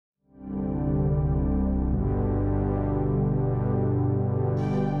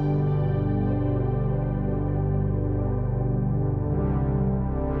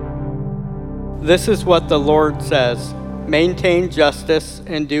This is what the Lord says: maintain justice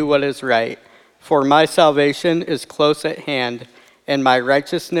and do what is right, for my salvation is close at hand, and my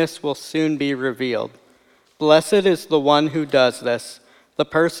righteousness will soon be revealed. Blessed is the one who does this, the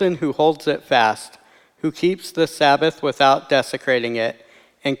person who holds it fast, who keeps the Sabbath without desecrating it,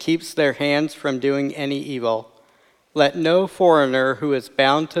 and keeps their hands from doing any evil. Let no foreigner who is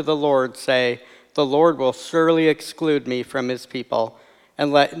bound to the Lord say, "The Lord will surely exclude me from his people."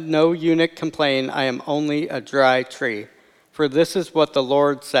 And let no eunuch complain, "I am only a dry tree." For this is what the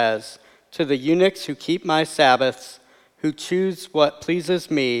Lord says: to the eunuchs who keep my Sabbaths, who choose what pleases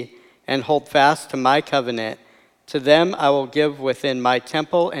me, and hold fast to my covenant, to them I will give within my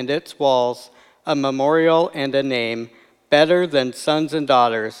temple and its walls a memorial and a name, better than sons and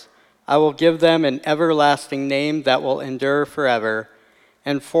daughters. I will give them an everlasting name that will endure forever.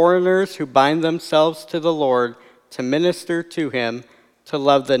 And foreigners who bind themselves to the Lord to minister to him, to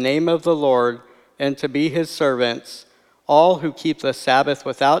love the name of the Lord, and to be his servants, all who keep the Sabbath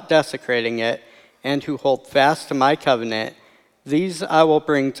without desecrating it, and who hold fast to my covenant, these I will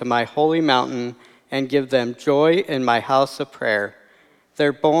bring to my holy mountain and give them joy in my house of prayer.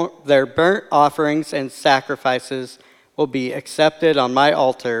 Their burnt offerings and sacrifices will be accepted on my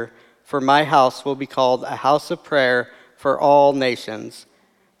altar, for my house will be called a house of prayer for all nations.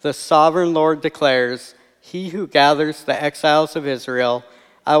 The sovereign Lord declares, "He who gathers the exiles of Israel,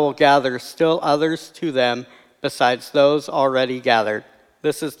 I will gather still others to them besides those already gathered."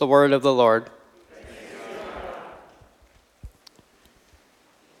 This is the word of the Lord.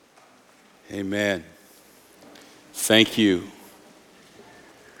 Amen. Thank you.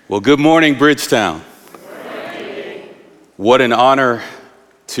 Well, good morning, Bridgetown. What an honor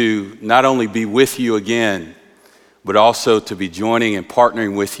to not only be with you again, but also to be joining and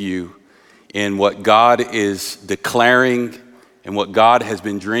partnering with you in what God is declaring and what God has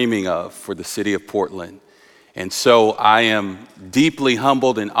been dreaming of for the city of Portland. And so I am deeply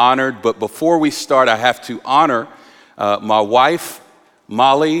humbled and honored, but before we start, I have to honor my wife,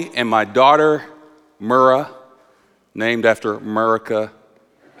 Molly, and my daughter, Mura, named after America.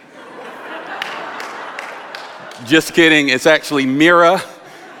 Just kidding, it's actually Mira.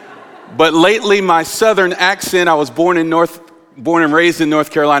 But lately, my southern accent, I was born and raised in North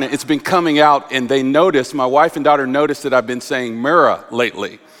Carolina, it's been coming out, and my wife and daughter noticed that I've been saying Mira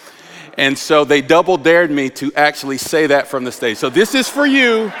lately. And so they double dared me to actually say that from the stage. So this is for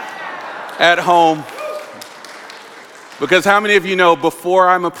you at home. Because how many of you know, before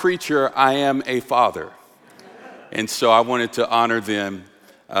I'm a preacher, I am a father? And so I wanted to honor them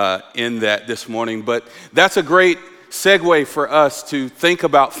in that this morning. But that's a great segue for us to think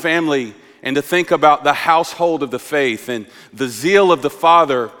about family and to think about the household of the faith and the zeal of the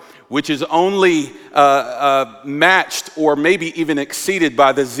Father, which is only matched or maybe even exceeded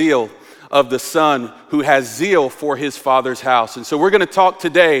by the zeal of the Son, who has zeal for his Father's house. And so we're going to talk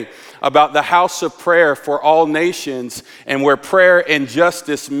today about the house of prayer for all nations, and where prayer and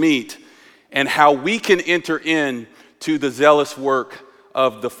justice meet, and how we can enter into the zealous work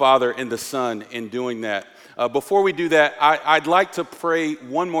of the Father and the Son in doing that. Before we do that, I'd like to pray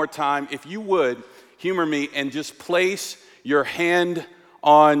one more time. If you would, humor me and just place your hand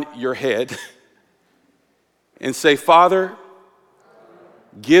on your head and say, "Father,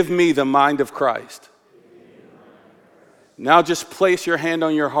 give me the mind of Christ." Now just place your hand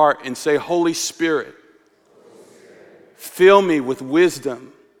on your heart and say, "Holy Spirit, fill me with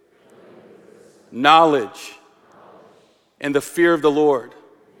wisdom, knowledge, and the fear of the Lord.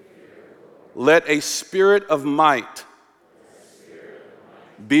 Let a spirit of might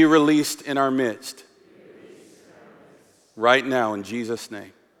be released in our midst right now in Jesus'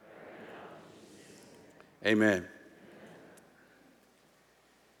 name. Amen."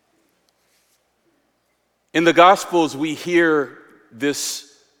 In the Gospels, we hear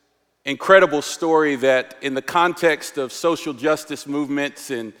this incredible story that in the context of social justice movements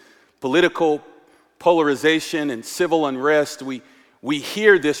and political polarization and civil unrest, we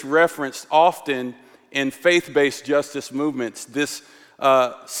hear this referenced often in faith-based justice movements, this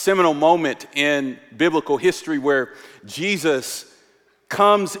seminal moment in biblical history where Jesus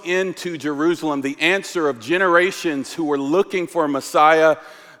comes into Jerusalem, the answer of generations who were looking for a Messiah,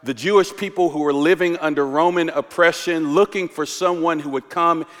 the Jewish people who were living under Roman oppression, looking for someone who would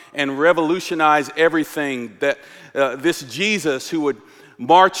come and revolutionize everything, that this Jesus who would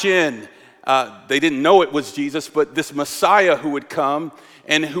march in. They didn't know it was Jesus, but this Messiah who would come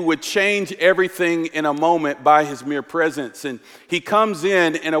and who would change everything in a moment by his mere presence. And he comes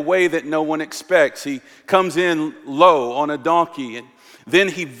in a way that no one expects. He comes in low on a donkey, and then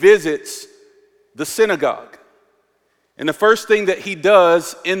he visits the synagogue. And the first thing that he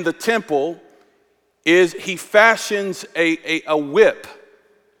does in the temple is he fashions a whip,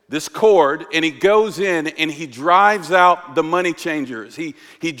 this cord, and he goes in and he drives out the money changers.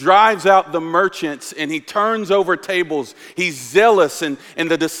 He drives out the merchants and he turns over tables. He's zealous, and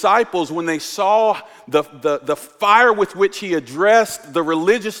the disciples, when they saw the fire with which he addressed the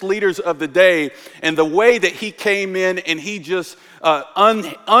religious leaders of the day and the way that he came in and he just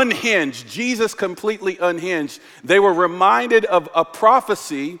unhinged, Jesus completely unhinged, they were reminded of a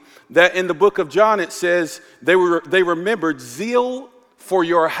prophecy that in the book of John it says they remembered, zeal for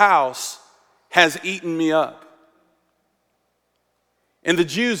your house has eaten me up. And the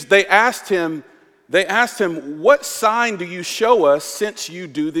Jews, they asked him, what sign do you show us since you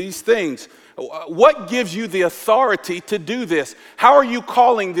do these things? What gives you the authority to do this? How are you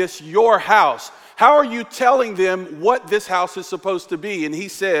calling this your house? How are you telling them what this house is supposed to be? And he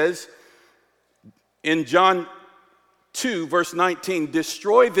says in John 2, verse 19,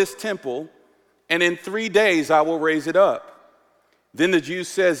 destroy this temple, and in 3 days I will raise it up. Then the Jews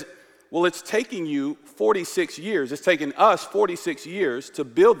says, well, it's taking you 46 years. It's taken us 46 years to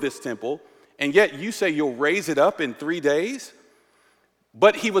build this temple, and yet you say you'll raise it up in 3 days?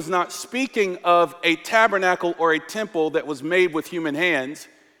 But he was not speaking of a tabernacle or a temple that was made with human hands.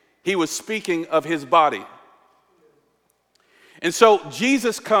 He was speaking of his body. And so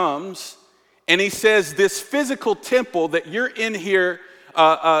Jesus comes and he says, this physical temple that you're in here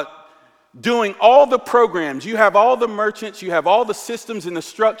doing all the programs, you have all the merchants, you have all the systems and the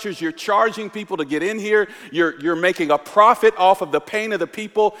structures, you're charging people to get in here, you're making a profit off of the pain of the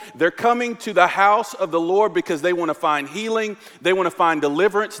people. They're coming to the house of the Lord because they want to find healing, they want to find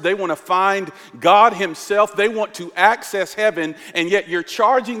deliverance, they want to find God himself, they want to access heaven, and yet you're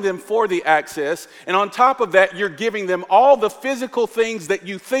charging them for the access, and on top of that, you're giving them all the physical things that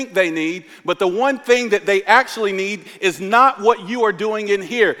you think they need, but the one thing that they actually need is not what you are doing in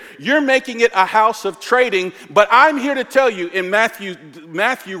here. You're making it a house of trading, but I'm here to tell you, in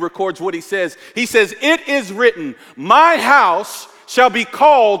Matthew records what he says. He says, it is written, my house shall be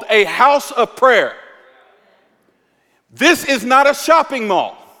called a house of prayer. This is not a shopping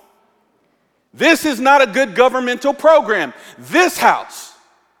mall. This is not a good governmental program. This house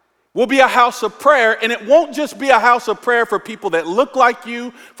will be a house of prayer, and it won't just be a house of prayer for people that look like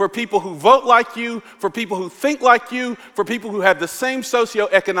you, for people who vote like you, for people who think like you, for people who have the same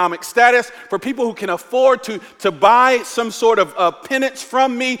socioeconomic status, for people who can afford to buy some sort of penance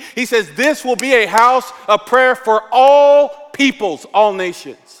from me. He says this will be a house of prayer for all peoples, all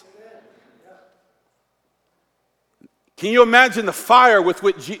nations. Can you imagine the fire with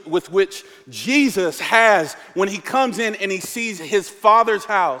which Jesus has when he comes in and he sees his Father's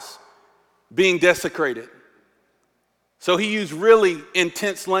house being desecrated? So he used really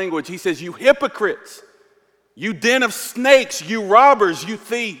intense language. He says, you hypocrites, you den of snakes, you robbers, you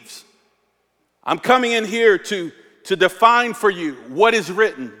thieves. I'm coming in here to define for you what is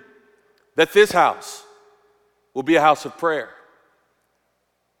written, that this house will be a house of prayer.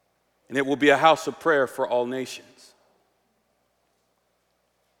 And it will be a house of prayer for all nations.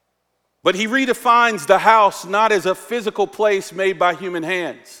 But he redefines the house not as a physical place made by human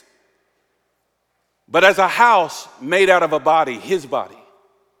hands, but as a house made out of a body, his body.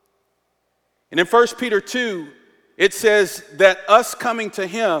 And in 1 Peter 2, it says that us coming to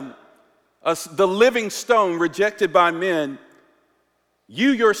him, us, the living stone rejected by men,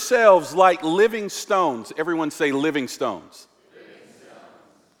 you yourselves like living stones. Everyone say living stones.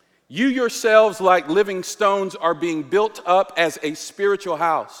 You yourselves like living stones are being built up as a spiritual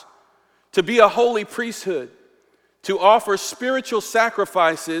house, to be a holy priesthood, to offer spiritual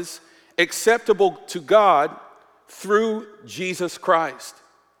sacrifices acceptable to God through Jesus Christ.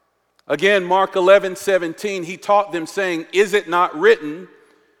 Again, Mark 11:17, he taught them saying, is it not written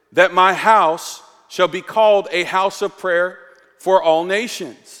that my house shall be called a house of prayer for all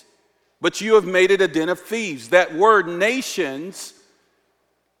nations? But you have made it a den of thieves. That word nations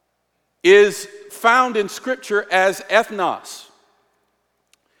is found in Scripture as ethnos.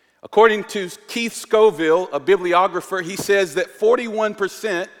 According to Keith Scoville, a bibliographer, he says that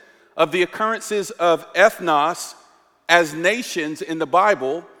 41% of the occurrences of ethnos as nations in the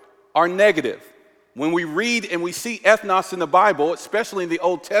Bible are negative. When we read and we see ethnos in the Bible, especially in the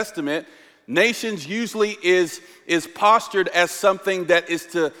Old Testament, nations usually is postured as something that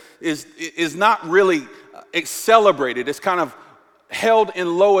is not really celebrated. It's kind of held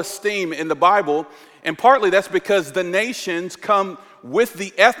in low esteem in the Bible, and partly that's because the nations come with the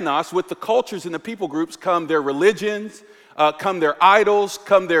ethnos, with the cultures and the people groups, come their religions, come their idols,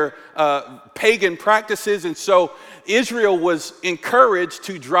 come their pagan practices. And so Israel was encouraged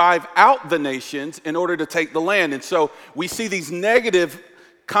to drive out the nations in order to take the land. And so we see these negative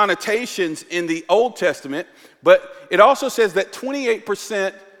connotations in the Old Testament, but it also says that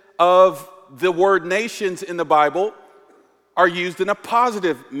 28% of the word nations in the Bible are used in a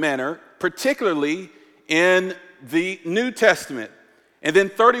positive manner, particularly in the New Testament. And then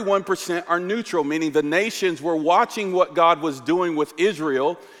 31% are neutral, meaning the nations were watching what God was doing with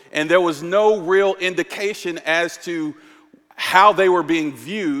Israel, and there was no real indication as to how they were being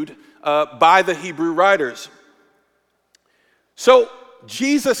viewed by the Hebrew writers. So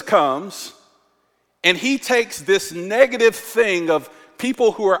Jesus comes, and he takes this negative thing of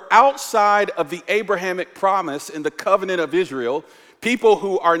people who are outside of the Abrahamic promise in the covenant of Israel, people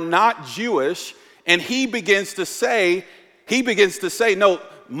who are not Jewish, and he begins to say, no,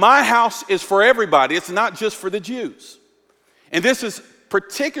 my house is for everybody. It's not just for the Jews. And this is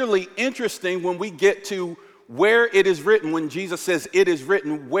particularly interesting when we get to where it is written. When Jesus says it is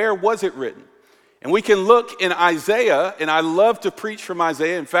written, where was it written? And we can look in Isaiah, and I love to preach from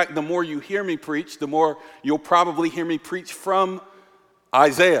Isaiah. In fact, the more you hear me preach, the more you'll probably hear me preach from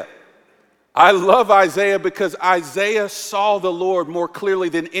Isaiah. I love Isaiah because Isaiah saw the Lord more clearly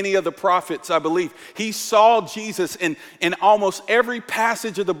than any of the prophets, I believe. He saw Jesus in almost every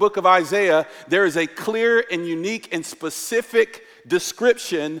passage of the book of Isaiah. There is a clear and unique and specific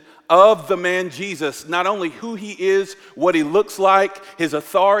description of the man Jesus, not only who he is, what he looks like, his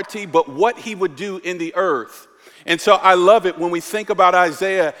authority, but what he would do in the earth. And so I love it when we think about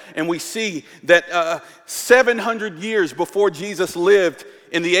Isaiah and we see that 700 years before Jesus lived,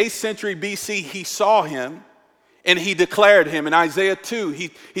 in the 8th century BC, he saw him and he declared him. In Isaiah 2,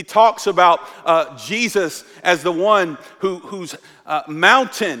 he talks about Jesus as the one whose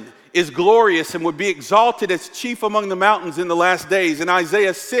mountain is glorious and would be exalted as chief among the mountains in the last days. In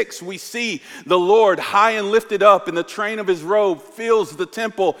Isaiah 6, we see the Lord high and lifted up, and the train of his robe fills the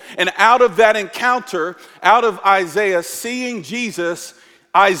temple. And out of that encounter, out of Isaiah seeing Jesus,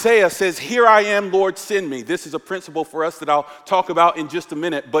 Isaiah says, "Here I am, Lord, send me." This is a principle for us that I'll talk about in just a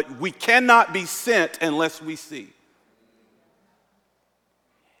minute, but we cannot be sent unless we see.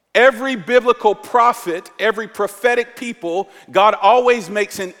 Every biblical prophet, every prophetic people, God always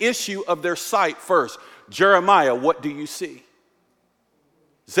makes an issue of their sight first. Jeremiah, what do you see?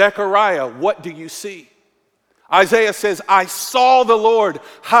 Zechariah, what do you see? Isaiah says, "I saw the Lord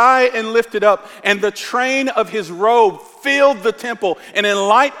high and lifted up, and the train of his robe filled the temple." And in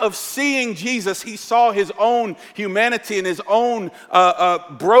light of seeing Jesus, he saw his own humanity and his own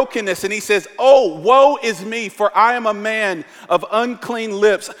brokenness. And he says, "Oh, woe is me, for I am a man of unclean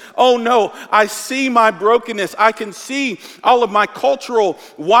lips. Oh no, I see my brokenness. I can see all of my cultural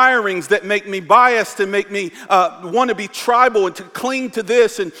wirings that make me biased and make me want to be tribal and to cling to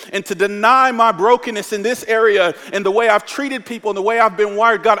this and to deny my brokenness in this area and the way I've treated people and the way I've been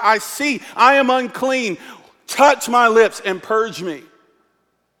wired. God, I see I am unclean. Touch my lips and purge me."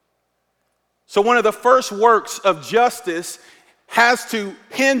 So one of the first works of justice has to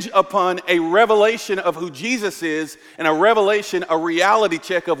hinge upon a revelation of who Jesus is and a revelation, a reality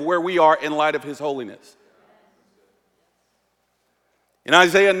check of where we are in light of his holiness. In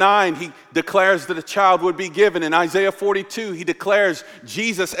Isaiah 9, he declares that a child would be given. In Isaiah 42, he declares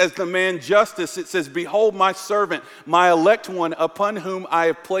Jesus as the man justice. It says, "Behold my servant, my elect one, upon whom I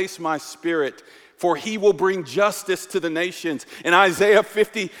have placed my spirit, for he will bring justice to the nations." In Isaiah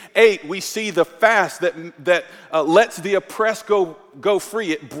 58, we see the fast that lets the oppressed go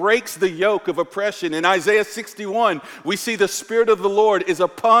free. It breaks the yoke of oppression. In Isaiah 61, we see the Spirit of the Lord is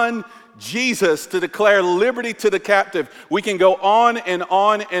upon Jesus to declare liberty to the captive. We can go on and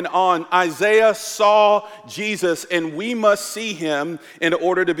on and on. Isaiah saw Jesus, and we must see him in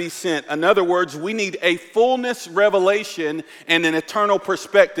order to be sent. In other words, we need a fullness revelation and an eternal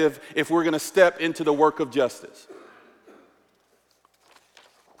perspective if we're going to step into the work of justice.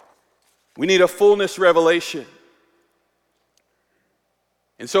 We need a fullness revelation.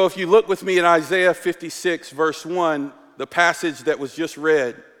 And so if you look with me at Isaiah 56, verse 1, the passage that was just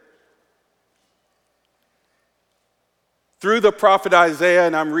read, through the prophet Isaiah,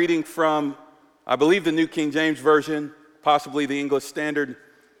 and I'm reading from, I believe, the New King James Version, possibly the English Standard.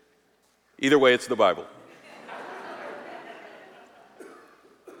 Either way, it's the Bible.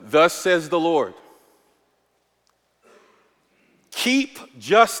 "Thus says the Lord, keep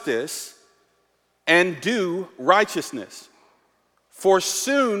justice and do righteousness, for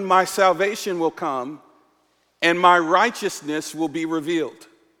soon my salvation will come and my righteousness will be revealed.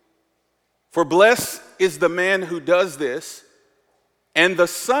 For blessed is the man who does this, and the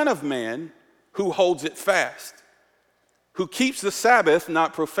Son of Man who holds it fast, who keeps the Sabbath,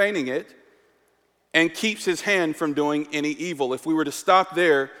 not profaning it, and keeps his hand from doing any evil." If we were to stop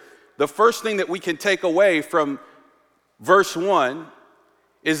there, the first thing that we can take away from verse 1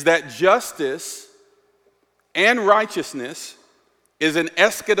 is that justice and righteousness is an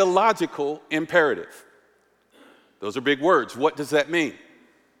eschatological imperative. Those are big words. What does that mean?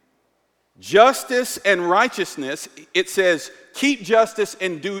 Justice and righteousness, it says, keep justice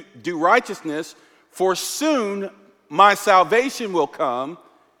and do righteousness, for soon my salvation will come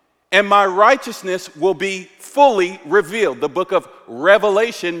and my righteousness will be fully revealed. The book of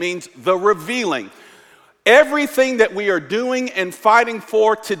Revelation means the revealing. Everything that we are doing and fighting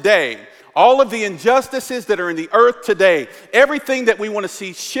for today, all of the injustices that are in the earth today, everything that we want to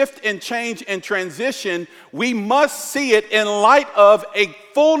see shift and change and transition, we must see it in light of a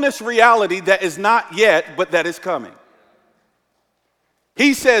fullness reality that is not yet, but that is coming.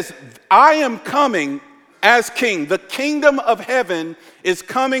 He says, I am coming as king. The kingdom of heaven is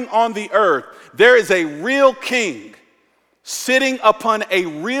coming on the earth. There is a real king sitting upon a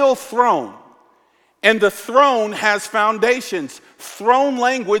real throne. And the throne has foundations. Throne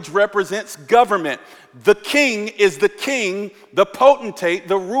language represents government. The king is the king, the potentate,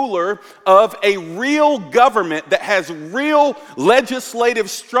 the ruler of a real government that has real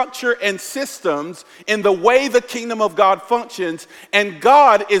legislative structure and systems in the way the kingdom of God functions. And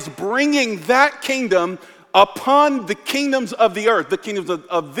God is bringing that kingdom upon the kingdoms of the earth. The kingdoms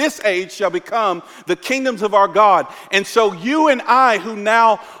of this age shall become the kingdoms of our God. And so you and I, who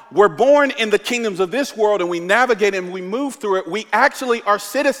now were born in the kingdoms of this world and we navigate and we move through it, we actually are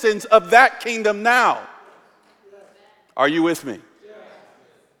citizens of that kingdom now. Are you with me?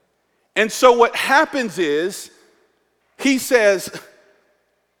 And so what happens is, he says,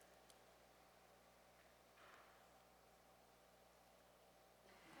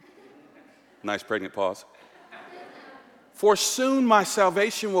 nice pregnant pause. For soon my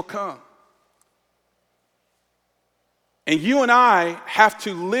salvation will come. And you and I have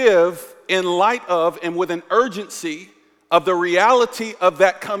to live in light of and with an urgency of the reality of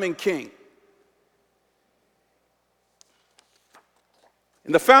that coming king.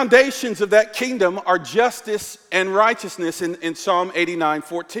 And the foundations of that kingdom are justice and righteousness in Psalm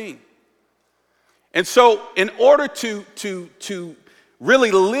 89:14. And so in order to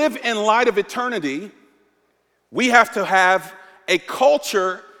really live in light of eternity, we have to have a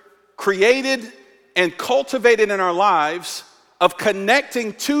culture created and cultivated in our lives of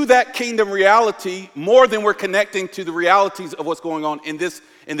connecting to that kingdom reality more than we're connecting to the realities of what's going on in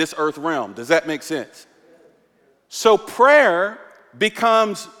this earth realm. Does that make sense? So prayer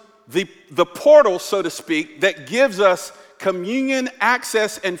becomes the portal, so to speak, that gives us communion,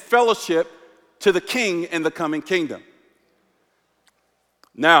 access, and fellowship to the King and the coming kingdom.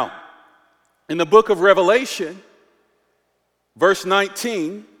 Now, in the book of Revelation, verse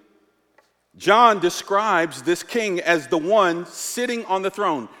 19, John describes this king as the one sitting on the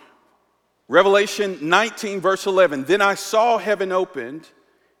throne. Revelation 19, verse 11, then I saw heaven opened,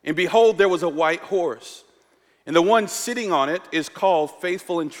 and behold, there was a white horse. And the one sitting on it is called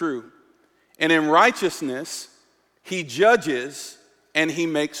Faithful and True. And in righteousness, he judges and he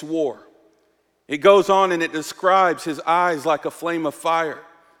makes war. It goes on and it describes his eyes like a flame of fire.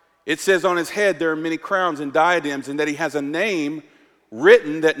 It says on his head there are many crowns and diadems, and that he has a name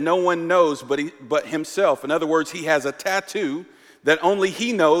written that no one knows but himself. In other words, he has a tattoo that only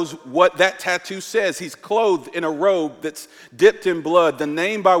he knows what that tattoo says. He's clothed in a robe that's dipped in blood. The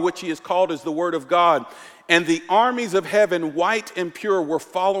name by which he is called is the Word of God. And the armies of heaven, white and pure, were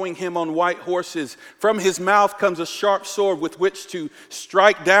following him on white horses. From his mouth comes a sharp sword with which to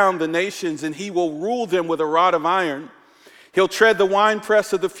strike down the nations, and he will rule them with a rod of iron. He'll tread the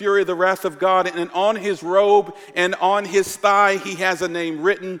winepress of the fury of the wrath of God, and on his robe and on his thigh he has a name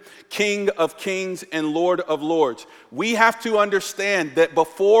written, King of Kings and Lord of Lords. We have to understand that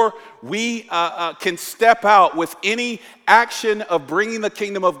before we can step out with any action of bringing the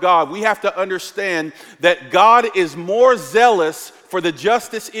kingdom of God, we have to understand that God is more zealous for the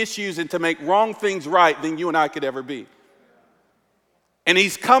justice issues and to make wrong things right than you and I could ever be. And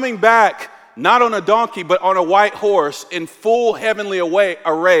he's coming back not on a donkey, but on a white horse in full heavenly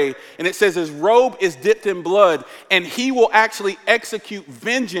array. And it says his robe is dipped in blood, and he will actually execute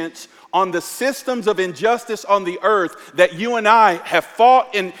vengeance on the systems of injustice on the earth that you and I have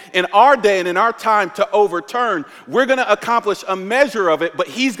fought in our day and in our time to overturn. We're going to accomplish a measure of it, but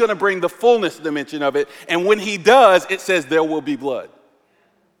he's going to bring the fullness dimension of it. And when he does, it says there will be blood.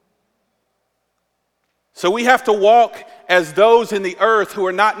 So we have to walk as those in the earth who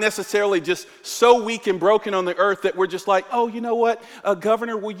are not necessarily just so weak and broken on the earth that we're just like, oh, you know what,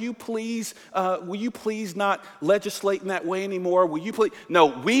 Governor, will you please not legislate in that way anymore? Will you please? No,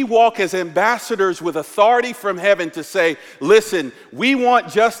 we walk as ambassadors with authority from heaven to say, listen, we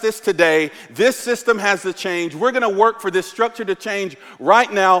want justice today. This system has to change. We're going to work for this structure to change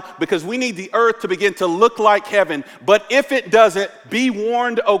right now because we need the earth to begin to look like heaven. But if it doesn't, be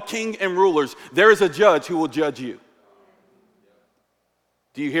warned, O king and rulers, there is a judge who will judge you.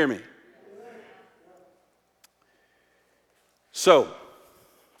 Do you hear me? So,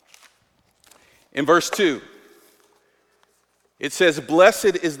 in verse 2, it says,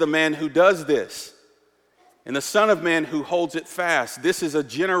 blessed is the man who does this, and the Son of Man who holds it fast. This is a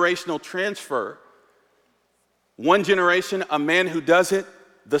generational transfer. One generation, a man who does it,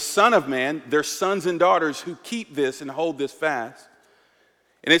 the Son of Man, their sons and daughters who keep this and hold this fast.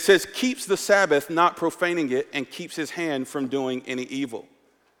 And it says, keeps the Sabbath, not profaning it, and keeps his hand from doing any evil.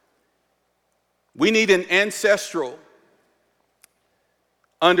 We need an ancestral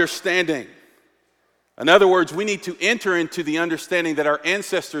understanding. In other words, we need to enter into the understanding that our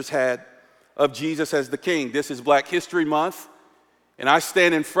ancestors had of Jesus as the King. This is Black History Month, and I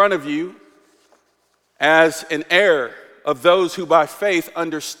stand in front of you as an heir of those who by faith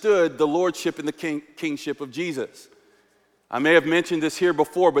understood the lordship and the kingship of Jesus. I may have mentioned this here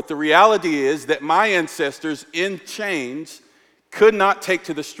before, but the reality is that my ancestors in chains could not take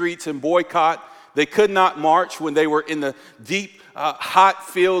to the streets and boycott. They could not march when they were in the deep, hot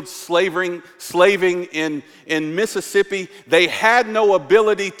fields slaving in Mississippi. They had no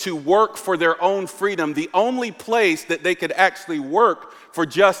ability to work for their own freedom. The only place that they could actually work for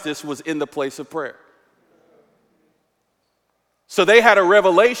justice was in the place of prayer. So they had a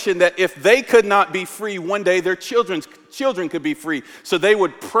revelation that if they could not be free, one day their children could be free. So they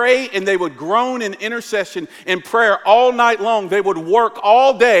would pray and they would groan in intercession in prayer all night long. They would work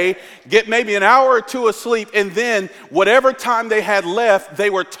all day, get maybe an hour or two of sleep, and then whatever time they had left, they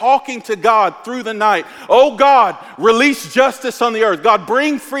were talking to God through the night. Oh God, release justice on the earth. God,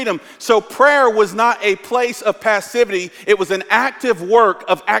 bring freedom. So prayer was not a place of passivity. It was an active work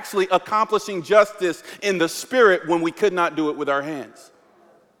of actually accomplishing justice in the spirit when we could not do it with our hands.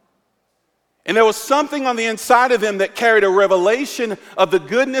 And there was something on the inside of them that carried a revelation of the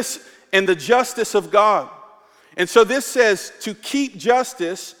goodness and the justice of God. And so this says, to keep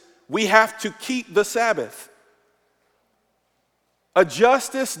justice, we have to keep the Sabbath. A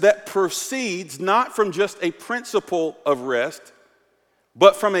justice that proceeds not from just a principle of rest,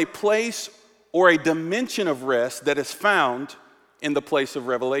 but from a place or a dimension of rest that is found in the place of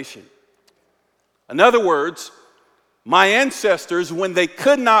revelation. In other words, my ancestors, when they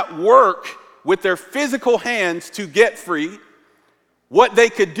could not work with their physical hands to get free, what they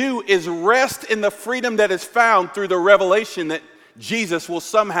could do is rest in the freedom that is found through the revelation that Jesus will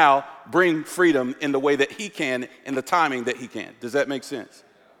somehow bring freedom in the way that he can, in the timing that he can. Does that make sense?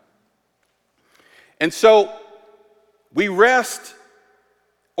 And so we rest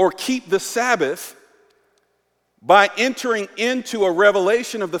or keep the Sabbath by entering into a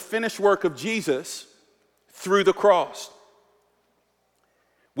revelation of the finished work of Jesus through the cross.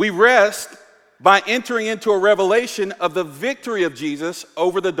 We rest by entering into a revelation of the victory of Jesus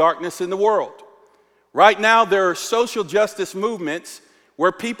over the darkness in the world. Right now, there are social justice movements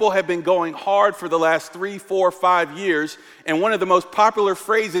where people have been going hard for the last 3, 4, 5 years. And one of the most popular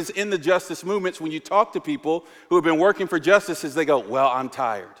phrases in the justice movements when you talk to people who have been working for justice is they go, well, I'm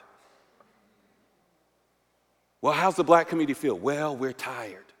tired. Well, how's the black community feel? Well, we're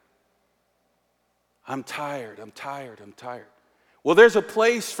tired. I'm tired. Well, there's a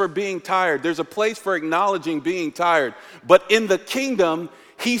place for being tired. There's a place for acknowledging being tired. But in the kingdom,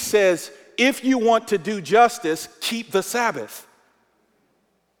 he says, if you want to do justice, keep the Sabbath.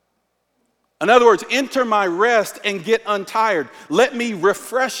 In other words, enter my rest and get untired. Let me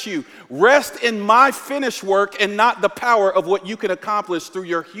refresh you. Rest in my finished work and not the power of what you can accomplish through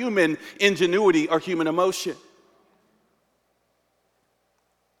your human ingenuity or human emotion.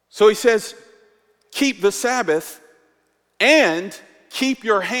 So he says, keep the Sabbath and keep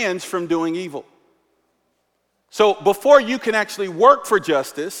your hands from doing evil. So before you can actually work for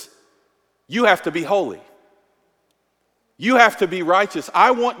justice, you have to be holy. You have to be righteous. I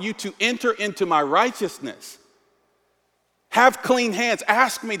want you to enter into my righteousness. Have clean hands.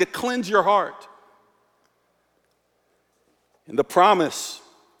 Ask me to cleanse your heart. And the promise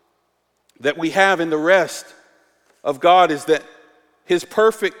that we have in the rest of God is that his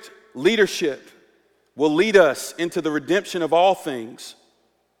perfect leadership will lead us into the redemption of all things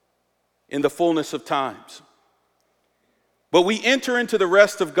in the fullness of times. But we enter into the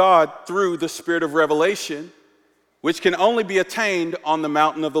rest of God through the spirit of revelation, which can only be attained on the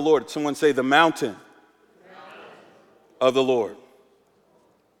mountain of the Lord. Someone say, the mountain of the Lord.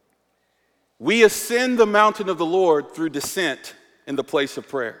 We ascend the mountain of the Lord through descent in the place of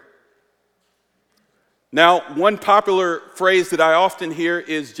prayer. Now, one popular phrase that I often hear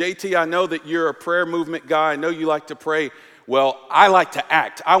is, JT, I know that you're a prayer movement guy. I know you like to pray. Well, I like to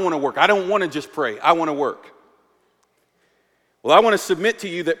act. I want to work. I don't want to just pray. I want to work. Well, I want to submit to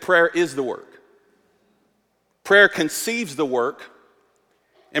you that prayer is the work. Prayer conceives the work,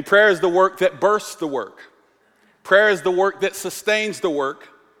 and prayer is the work that births the work. Prayer is the work that sustains the work,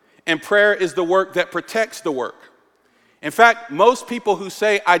 and prayer is the work that protects the work. In fact, most people who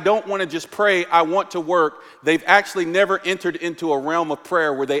say, I don't want to just pray, I want to work, they've actually never entered into a realm of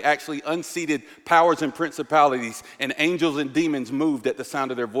prayer where they actually unseated powers and principalities and angels and demons moved at the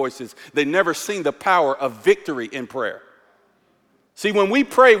sound of their voices. They've never seen the power of victory in prayer. See, when we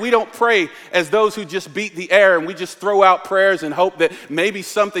pray, we don't pray as those who just beat the air and we just throw out prayers and hope that maybe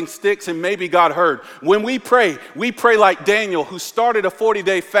something sticks and maybe God heard. When we pray like Daniel, who started a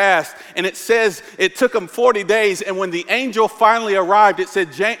 40-day fast, and it says it took him 40 days, and when the angel finally arrived, it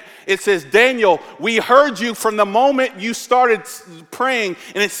says, Daniel, we heard you from the moment you started praying,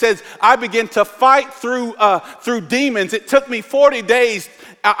 and it says, I began to fight through demons. It took me 40 days.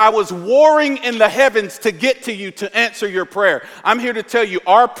 I was warring in the heavens to get to you to answer your prayer. I'm here to tell you,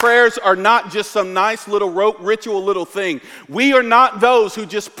 our prayers are not just some nice little rote ritual little thing. We are not those who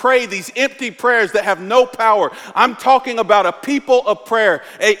just pray these empty prayers that have no power. I'm talking about a people of prayer,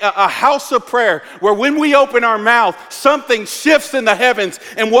 a house of prayer, where when we open our mouth, something shifts in the heavens,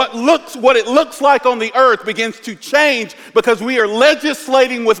 and what it looks like on the earth begins to change because we are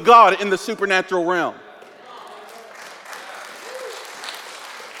legislating with God in the supernatural realm.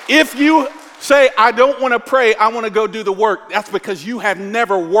 If you say, I don't want to pray, I want to go do the work, that's because you have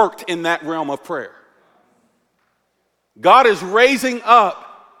never worked in that realm of prayer. God is raising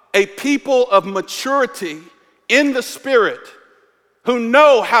up a people of maturity in the Spirit who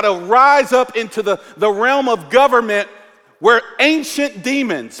know how to rise up into the realm of government where ancient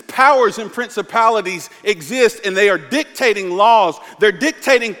demons, powers, and principalities exist, and they are dictating laws. They're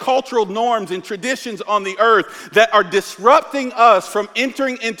dictating cultural norms and traditions on the earth that are disrupting us from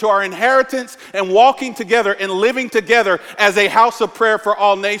entering into our inheritance and walking together and living together as a house of prayer for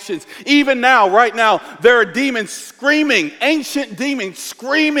all nations. Even now, right now, there are demons screaming, ancient demons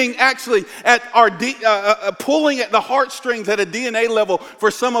screaming actually at our, pulling at the heartstrings at a DNA level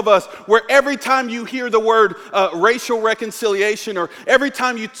for some of us, where every time you hear the word racial reconciliation, or every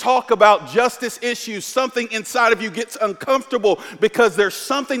time you talk about justice issues, something inside of you gets uncomfortable because there's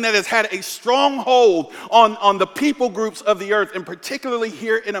something that has had a stronghold on the people groups of the earth, and particularly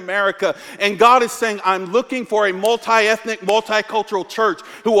here in America. And God is saying, I'm looking for a multi-ethnic, multicultural church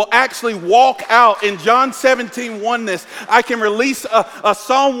who will actually walk out in John 17 oneness. I can release a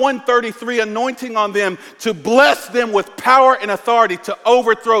Psalm 133 anointing on them to bless them with power and authority to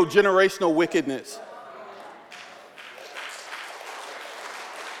overthrow generational wickedness.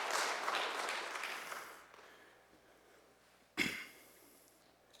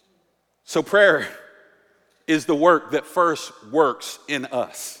 So prayer is the work that first works in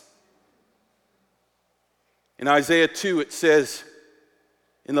us. In Isaiah 2, it says,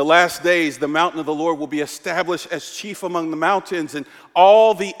 in the last days, the mountain of the Lord will be established as chief among the mountains, and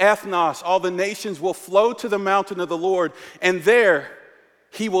all the ethnos, all the nations will flow to the mountain of the Lord, and there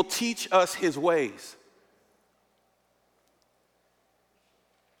he will teach us his ways.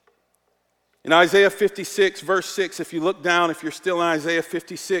 In Isaiah 56, verse 6, if you look down, if you're still in Isaiah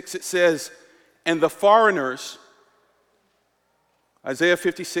 56, it says, and the foreigners, Isaiah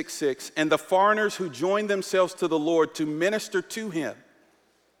 56, 6, and the foreigners who join themselves to the Lord to minister to him,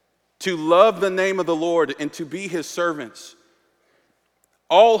 to love the name of the Lord and to be his servants,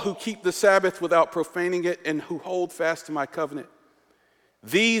 all who keep the Sabbath without profaning it and who hold fast to my covenant,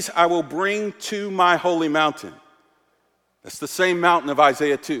 these I will bring to my holy mountain. That's the same mountain of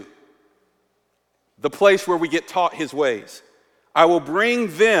Isaiah 2. The place where we get taught his ways. I will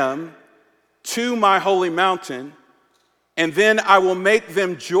bring them to my holy mountain, and then I will make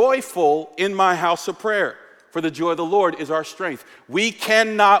them joyful in my house of prayer. For the joy of the Lord is our strength. We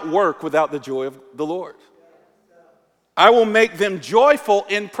cannot work without the joy of the Lord. I will make them joyful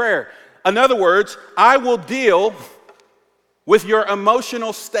in prayer. In other words, I will deal with your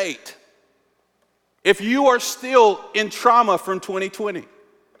emotional state. If you are still in trauma from 2020,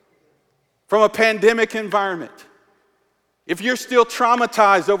 from a pandemic environment, if you're still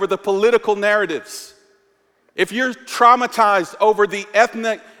traumatized over the political narratives, if you're traumatized over the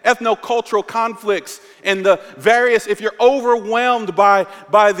ethno-cultural conflicts and the various, if you're overwhelmed by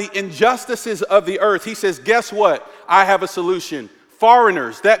the injustices of the earth, he says, guess what? I have a solution.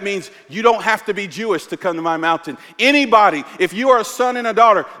 Foreigners, that means you don't have to be Jewish to come to my mountain. Anybody, if you are a son and a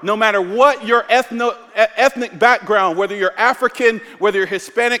daughter, no matter what your ethnic background, whether you're African, whether you're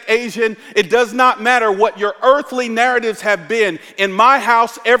Hispanic, Asian, it does not matter what your earthly narratives have been. In my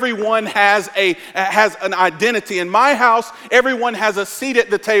house, everyone has an identity. In my house, everyone has a seat at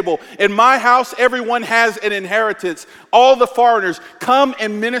the table. In my house, everyone has an inheritance. All the foreigners, come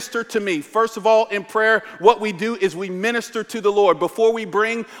and minister to me. First of all, in prayer, what we do is we minister to the Lord. Before we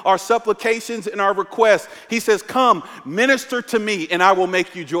bring our supplications and our requests, he says, come, minister to me, and I will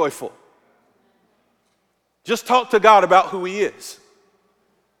make you joyful. Just talk to God about who he is.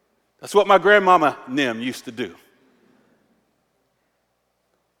 That's what my grandmama Nim used to do.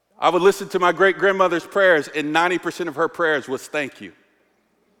 I would listen to my great-grandmother's prayers, and 90% of her prayers was thank you.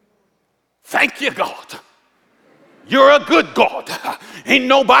 Thank you, God. You're a good God. Ain't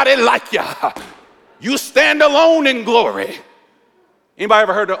nobody like you. You stand alone in glory. Anybody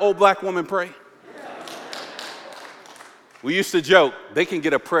ever heard an old black woman pray? We used to joke, they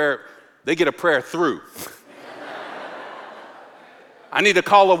get a prayer through. I need to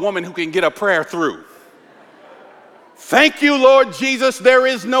call a woman who can get a prayer through. Thank you, Lord Jesus. There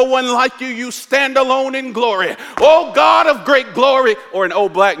is no one like you. You stand alone in glory. Oh, God of great glory. Or an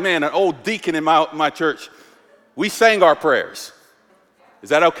old black man, an old deacon in my church. We sang our prayers. Is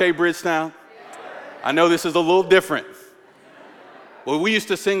that okay, Bridgetown? I know this is a little different. Well, we used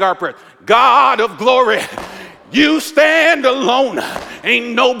to sing our prayers. God of glory, you stand alone.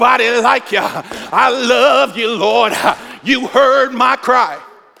 Ain't nobody like you. I love you, Lord. You heard my cry.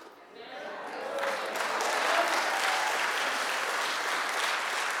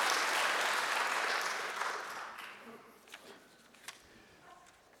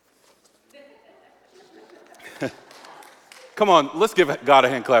 Come on, let's give God a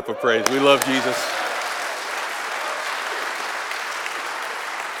hand clap of praise. We love Jesus.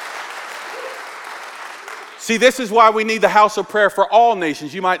 See, this is why we need the house of prayer for all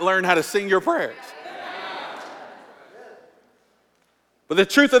nations. You might learn how to sing your prayers. But the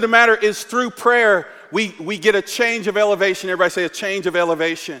truth of the matter is, through prayer, we get a change of elevation. Everybody say a change of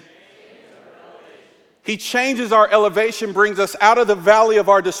elevation. He changes our elevation, brings us out of the valley of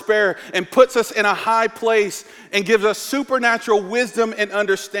our despair, and puts us in a high place and gives us supernatural wisdom and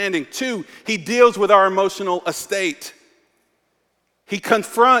understanding. 2, he deals with our emotional estate. He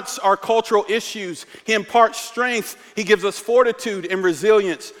confronts our cultural issues. He imparts strength. He gives us fortitude and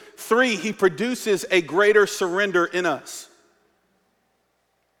resilience. 3, he produces a greater surrender in us.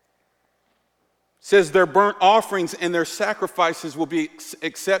 Says their burnt offerings and their sacrifices will be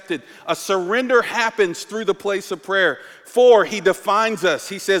accepted. A surrender happens through the place of prayer. 4, he defines us.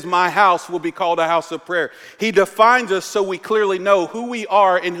 He says, my house will be called a house of prayer. He defines us so we clearly know who we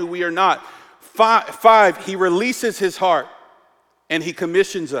are and who we are not. 5, he releases his heart and he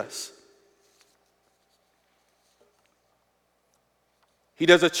commissions us. He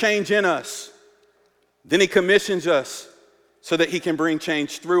does a change in us. Then he commissions us so that he can bring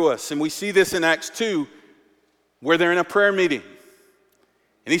change through us. And we see this in Acts 2, where they're in a prayer meeting.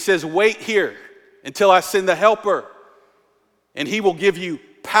 And he says, wait here until I send the helper, and he will give you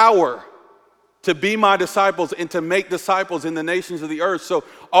power to be my disciples and to make disciples in the nations of the earth. So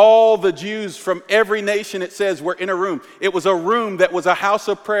all the Jews from every nation, it says, were in a room. It was a room that was a house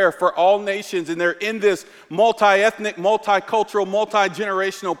of prayer for all nations. And they're in this multi-ethnic, multicultural,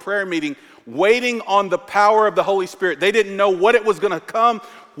 multi-generational prayer meeting, waiting on the power of the Holy Spirit. They didn't know what it was going to come,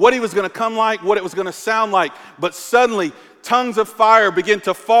 what he was going to come like, what it was going to sound like. But suddenly, tongues of fire begin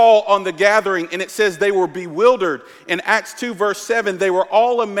to fall on the gathering, and it says they were bewildered. In Acts 2, verse 7, they were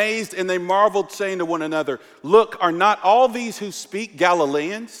all amazed, and they marveled, saying to one another, look, are not all these who speak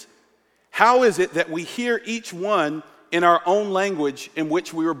Galileans? How is it that we hear each one in our own language in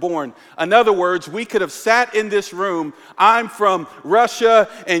which we were born? In other words, we could have sat in this room. I'm from Russia,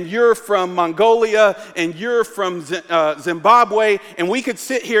 and you're from Mongolia, and you're from Zimbabwe, and we could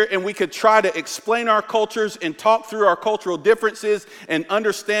sit here and we could try to explain our cultures and talk through our cultural differences and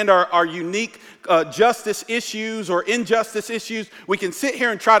understand our unique justice issues or injustice issues. We can sit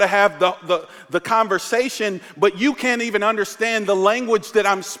here and try to have the conversation, but you can't even understand the language that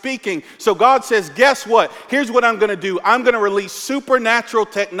I'm speaking. So God says, guess what? Here's what I'm going to do. I'm going to release supernatural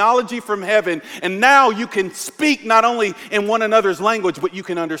technology from heaven, and now you can speak not only in one another's language, but you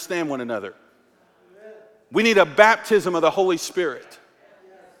can understand one another. We need a baptism of the Holy Spirit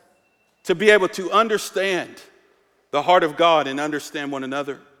to be able to understand the heart of God and understand one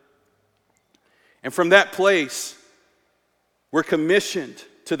another. And from that place, we're commissioned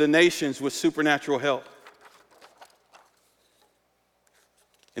to the nations with supernatural help.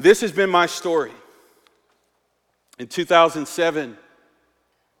 And this has been my story. In 2007,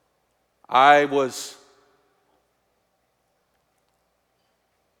 I was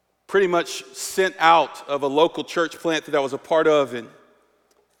pretty much sent out of a local church plant that I was a part of, and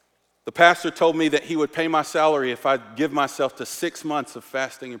the pastor told me that he would pay my salary if I'd give myself to 6 months of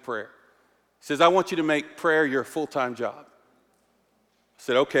fasting and prayer. He says, I want you to make prayer your full-time job. I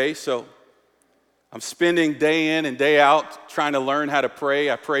said, okay, so I'm spending day in and day out trying to learn how to pray.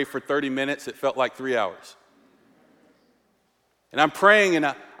 I pray for 30 minutes. It felt like 3 hours. And I'm praying, and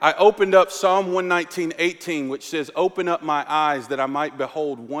I opened up Psalm 119:18, which says, open up my eyes that I might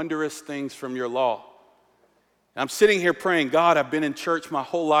behold wondrous things from your law. And I'm sitting here praying, God, I've been in church my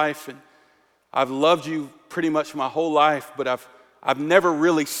whole life, and I've loved you pretty much my whole life, but I've never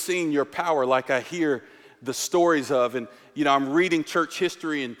really seen your power like I hear the stories of. And, I'm reading church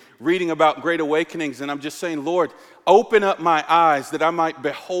history and reading about great awakenings, and I'm just saying, Lord, open up my eyes that I might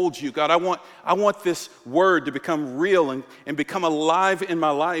behold you. God, I want this word to become real and become alive in my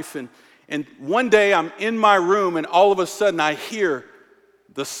life. And one day I'm in my room, and all of a sudden I hear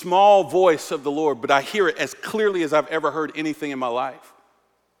the small voice of the Lord, but I hear it as clearly as I've ever heard anything in my life.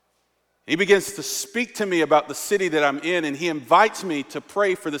 He begins to speak to me about the city that I'm in, and he invites me to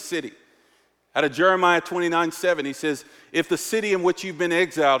pray for the city. Out of Jeremiah 29:7, he says, if the city in which you've been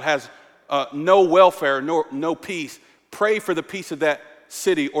exiled has no welfare, no peace, pray for the peace of that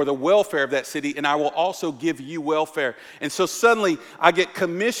city or the welfare of that city, and I will also give you welfare. And so suddenly I get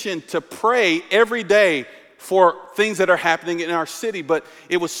commissioned to pray every day for things that are happening in our city. But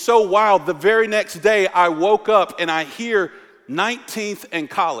it was so wild. The very next day I woke up and I hear 19th and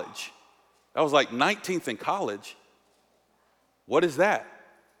College. I was like, 19th and College? What is that?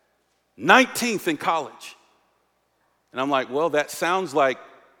 19th and College. And I'm like, well, that sounds like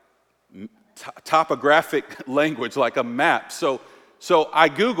topographic language, like a map. So I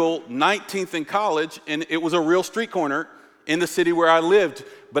Googled 19th and College, and it was a real street corner in the city where I lived.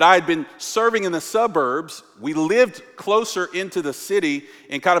 But I had been serving in the suburbs. We lived closer into the city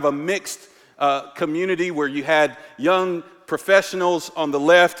in kind of a mixed community where you had young professionals on the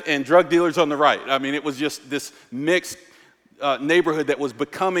left and drug dealers on the right. I mean, it was just this mixed neighborhood that was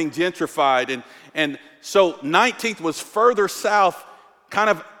becoming gentrified. And so 19th was further south, kind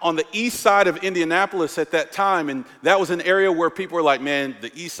of on the east side of Indianapolis at that time. And that was an area where people were like, man,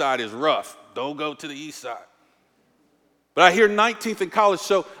 the east side is rough. Don't go to the east side. But I hear 19th and College,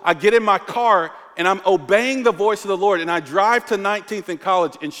 so I get in my car and I'm obeying the voice of the Lord, and I drive to 19th and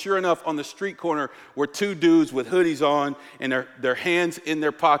College, and sure enough, on the street corner were two dudes with hoodies on and their hands in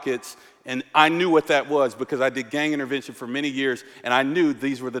their pockets, and I knew what that was because I did gang intervention for many years, and I knew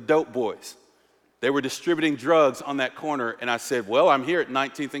these were the dope boys. They were distributing drugs on that corner, and I said, well, I'm here at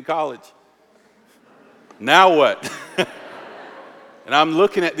 19th and College. Now what? And I'm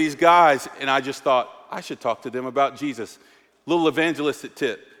looking at these guys, and I just thought, I should talk to them about Jesus. Little evangelistic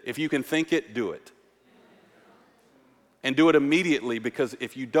tip. If you can think it, do it. And do it immediately, because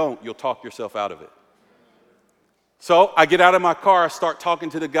if you don't, you'll talk yourself out of it. So I get out of my car, I start talking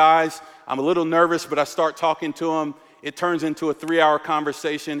to the guys. I'm a little nervous, but I start talking to them. It turns into a 3-hour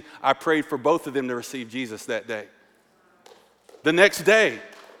conversation. I prayed for both of them to receive Jesus that day. The next day,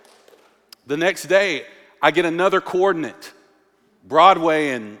 I get another coordinate, Broadway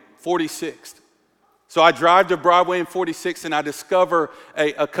and 46th. So I drive to Broadway and 46th, and I discover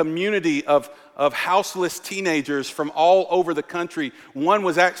a community of houseless teenagers from all over the country. One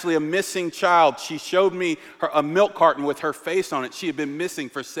was actually a missing child. She showed me a milk carton with her face on it. She had been missing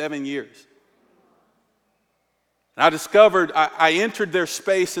for 7 years. And I discovered, I entered their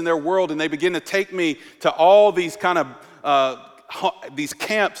space and their world, and they began to take me to all these kind of these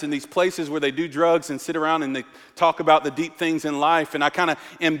camps and these places where they do drugs and sit around and they talk about the deep things in life. And I kind of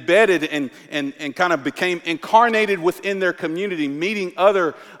embedded and kind of became incarnated within their community, meeting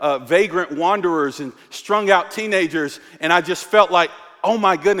other vagrant wanderers and strung out teenagers. And I just felt like, oh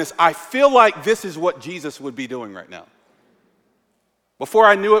my goodness, I feel like this is what Jesus would be doing right now. Before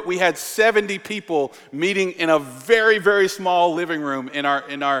I knew it, we had 70 people meeting in a very, very small living room in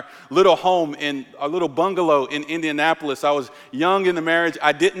our little home, in our little bungalow in Indianapolis. I was young in the marriage.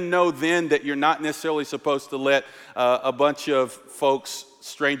 I didn't know then that you're not necessarily supposed to let a bunch of folks,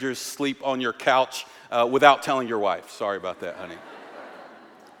 strangers, sleep on your couch without telling your wife. Sorry about that, honey.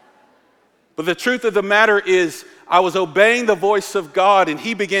 But the truth of the matter is, I was obeying the voice of God, and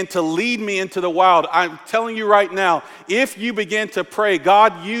He began to lead me into the wild. I'm telling you right now, if you begin to pray,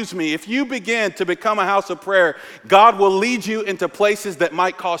 God, use me. If you begin to become a house of prayer, God will lead you into places that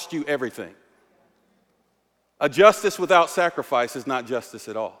might cost you everything. A justice without sacrifice is not justice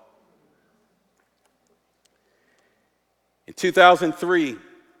at all. In 2003,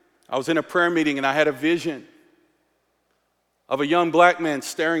 I was in a prayer meeting and I had a vision of a young black man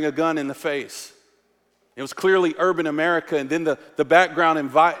staring a gun in the face. It was clearly urban America, and then the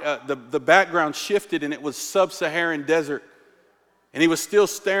background shifted and it was sub-Saharan desert. And he was still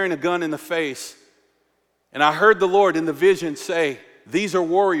staring a gun in the face. And I heard the Lord in the vision say, "These are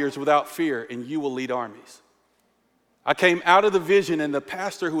warriors without fear, and you will lead armies." I came out of the vision, and the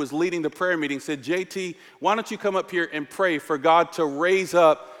pastor who was leading the prayer meeting said, "JT, why don't you come up here and pray for God to raise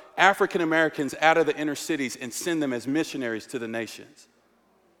up African Americans out of the inner cities and send them as missionaries to the nations?"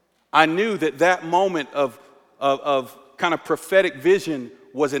 I knew that moment of kind of prophetic vision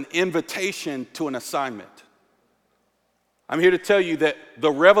was an invitation to an assignment. I'm here to tell you that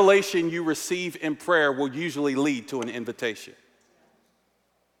the revelation you receive in prayer will usually lead to an invitation.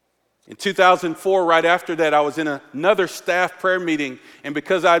 In 2004, right after that, I was in another staff prayer meeting, and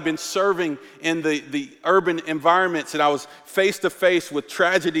because I'd been serving in the urban environments and I was face to face with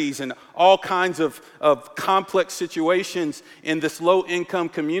tragedies and all kinds of complex situations in this low-income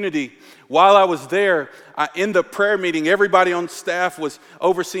community, while I was there, in the prayer meeting, everybody on staff was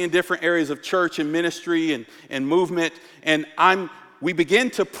overseeing different areas of church and ministry and movement, and we began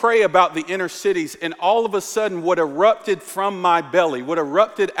to pray about the inner cities, and all of a sudden what erupted from my belly, what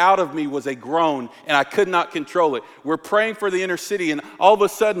erupted out of me was a groan, and I could not control it. We're praying for the inner city, and all of a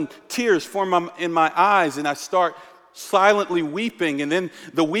sudden tears form in my eyes, and I start silently weeping, and then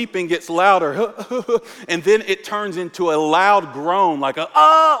the weeping gets louder, and then it turns into a loud groan, like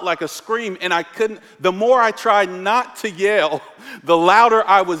a scream, and the more I tried not to yell, the louder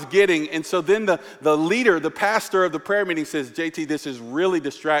I was getting. And so then the leader, the pastor of the prayer meeting says, "JT, this is really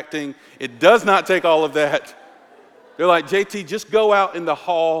distracting. It does not take all of that." They're like, "JT, just go out in the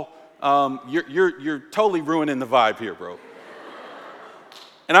hall. You're totally ruining the vibe here, bro."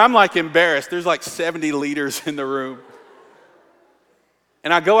 And I'm like embarrassed. There's like 70 leaders in the room.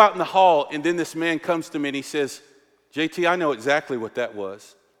 And I go out in the hall, and then this man comes to me and he says, "JT, I know exactly what that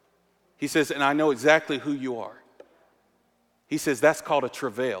was." He says, "And I know exactly who you are." He says, "That's called a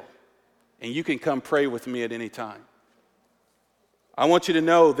travail, and you can come pray with me at any time." I want you to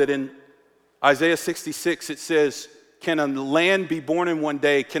know that in Isaiah 66, it says, "Can a land be born in one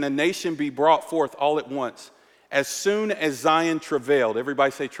day? Can a nation be brought forth all at once? As soon as Zion travailed,"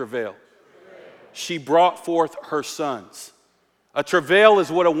 everybody say travail, "she brought forth her sons." A travail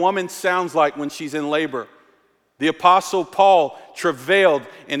is what a woman sounds like when she's in labor. The Apostle Paul travailed,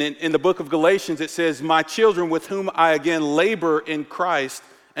 and in the book of Galatians it says, "My children, with whom I again labor in Christ,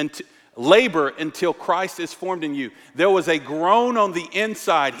 and labor until Christ is formed in you." There was a groan on the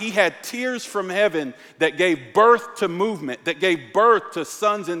inside. He had tears from heaven that gave birth to movement, that gave birth to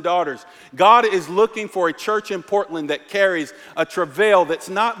sons and daughters. God is looking for a church in Portland that carries a travail that's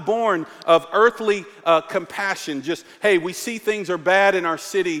not born of earthly compassion. Just, hey, we see things are bad in our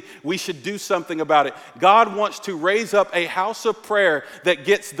city, we should do something about it. God wants to raise up a house of prayer that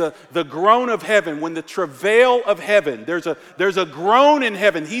gets the groan of heaven. When the travail of heaven, there's a groan in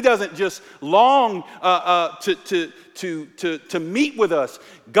heaven. He doesn't just long to meet with us.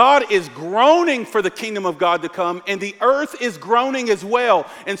 God is groaning for the kingdom of God to come, and the earth is groaning as well.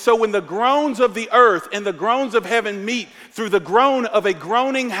 And so when the groans of the earth and the groans of heaven meet through the groan of a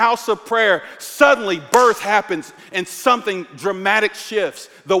groaning house of prayer, suddenly birth happens and something dramatic shifts.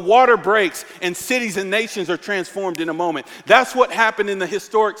 The water breaks and cities and nations are transformed in a moment. That's what happened in the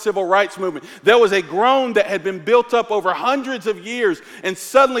historic civil rights movement. There was a groan that had been built up over hundreds of years, and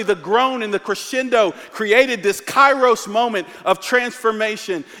suddenly the groan and the crescendo created this kairos moment of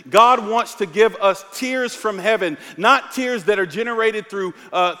transformation. God wants to give us tears from heaven, not tears that are generated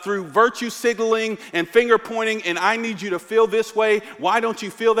through virtue signaling and finger pointing, and I need you to feel this way. Why don't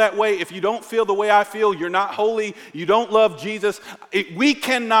you feel that way? If you don't feel the way I feel, you're not holy. You don't love Jesus. We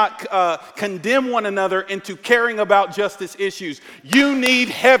cannot condemn one another into caring about justice issues. You need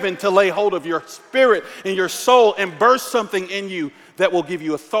heaven to lay hold of your spirit and your soul and burst something in you that will give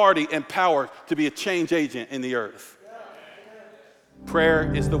you authority and power to be a change agent in the earth.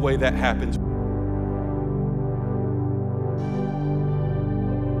 Prayer is the way that happens.